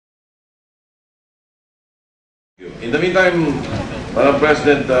In the meantime, Madam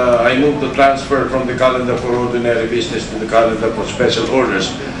President, I move to transfer from the calendar for ordinary business to the calendar for special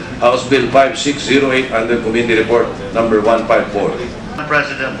orders House Bill 5608 under Committee Report number 154.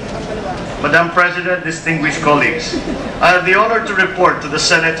 Madam President, distinguished colleagues, I have the honor to report to the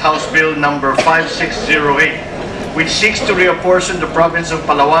Senate House Bill number 5608, which seeks to reapportion the province of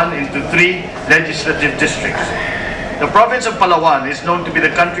Palawan into 3 legislative districts. The province of Palawan is known to be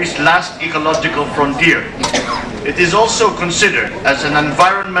the country's last ecological frontier. It is also considered as an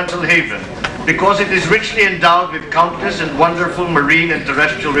environmental haven because it is richly endowed with countless and wonderful marine and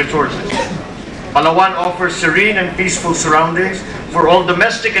terrestrial resources. Palawan offers serene and peaceful surroundings for all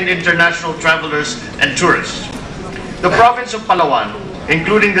domestic and international travelers and tourists. The province of Palawan,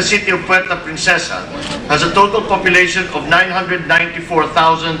 including the city of Puerto Princesa, has a total population of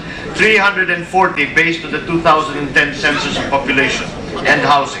 994,340 based on the 2010 census of population and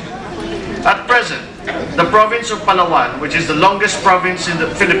housing. At present, the province of Palawan, which is the longest province in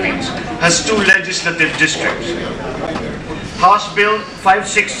the Philippines, has 2 legislative districts. House Bill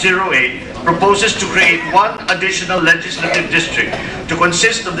 5608 proposes to create 1 additional legislative district to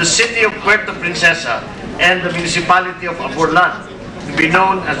consist of the city of Puerto Princesa and the municipality of Aborlan, to be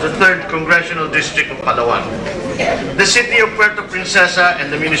known as the 3rd Congressional District of Palawan. The city of Puerto Princesa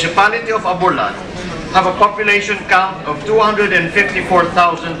and the municipality of Aborlan have a population count of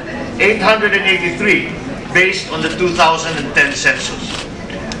 254,883 based on the 2010 census.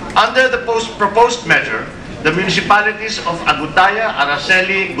 Under the proposed measure, the municipalities of Agutaya,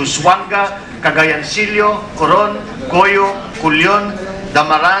 Araceli, Busuanga, Cagayancillo, Coron, Coyo, Culion,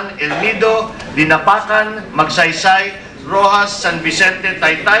 Damaran, El Nido, Dinapacan, Magsaysay, Rojas, San Vicente,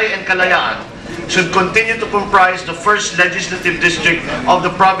 Taytay, and Kalayaan should continue to comprise the 1st legislative district of the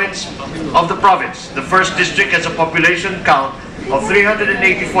province. The 1st district has a population count of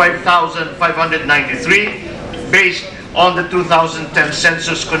 385,593 based on the 2010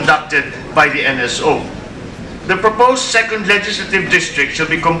 census conducted by the NSO. The proposed 2nd legislative district shall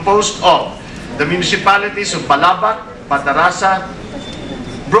be composed of the municipalities of Balabac, Patarasa,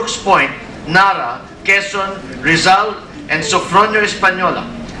 Brooks Point, Nara, Quezon, Rizal, and Sofronio Española.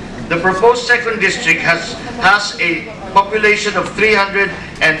 The proposed 2nd district has a population of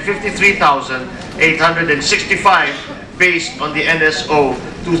 353,865 based on the NSO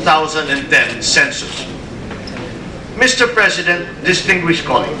 2010 census. Mr. President, distinguished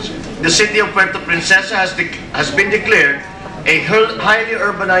colleagues, the city of Puerto Princesa has been declared a highly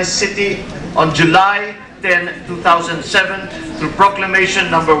urbanized city on July 10, 2007 through Proclamation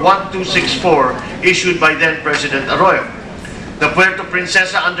number 1264 issued by then President Arroyo. The Puerto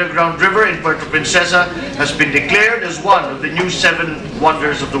Princesa Underground River in Puerto Princesa has been declared as one of the new 7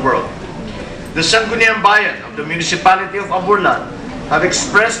 wonders of the world. The Sangguniang Bayan of the municipality of Aborlan have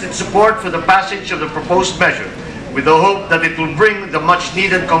expressed its support for the passage of the proposed measure with the hope that it will bring the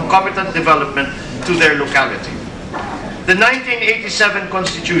much-needed concomitant development to their locality. The 1987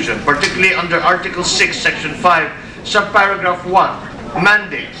 Constitution, particularly under Article 6, Section 5, Subparagraph 1,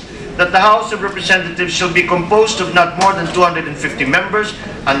 mandates that the House of Representatives shall be composed of not more than 250 members,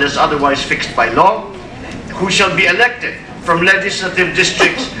 unless otherwise fixed by law, who shall be elected from legislative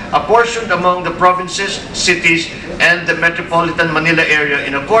districts apportioned among the provinces, cities, and the metropolitan Manila area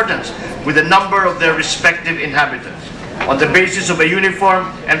in accordance with the number of their respective inhabitants, on the basis of a uniform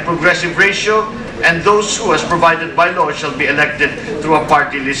and progressive ratio, and those who, as provided by law, shall be elected through a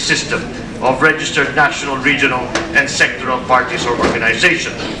party list system of registered national, regional, and sectoral parties or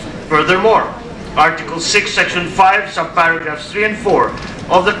organizations. Furthermore, Article 6, Section 5, subparagraphs 3 and 4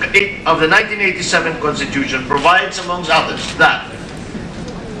 of the 1987 Constitution provides, amongst others, that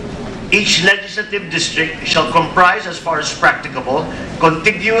each legislative district shall comprise, as far as practicable,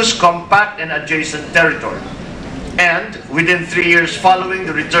 contiguous, compact, and adjacent territory. And within 3 years following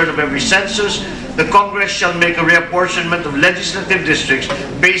the return of every census, the Congress shall make a reapportionment of legislative districts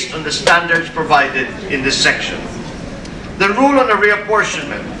based on the standards provided in this section. The rule on a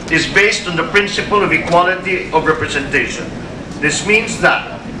reapportionment is based on the principle of equality of representation. This means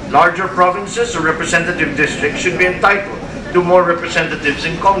that larger provinces or representative districts should be entitled to more representatives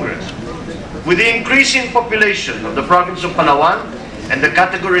in Congress. With the increasing population of the province of Palawan and the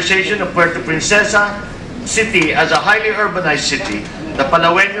categorization of Puerto Princesa city as a highly urbanized city, the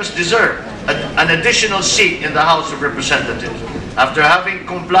Palaweños deserve an additional seat in the House of Representatives after having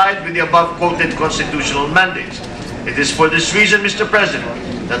complied with the above quoted constitutional mandates. It is for this reason, Mr.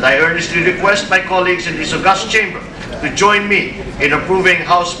 President, that I earnestly request my colleagues in this august chamber to join me in approving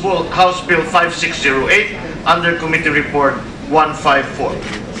House Bill 5608 under Committee Report 154.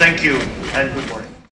 Thank you and good morning.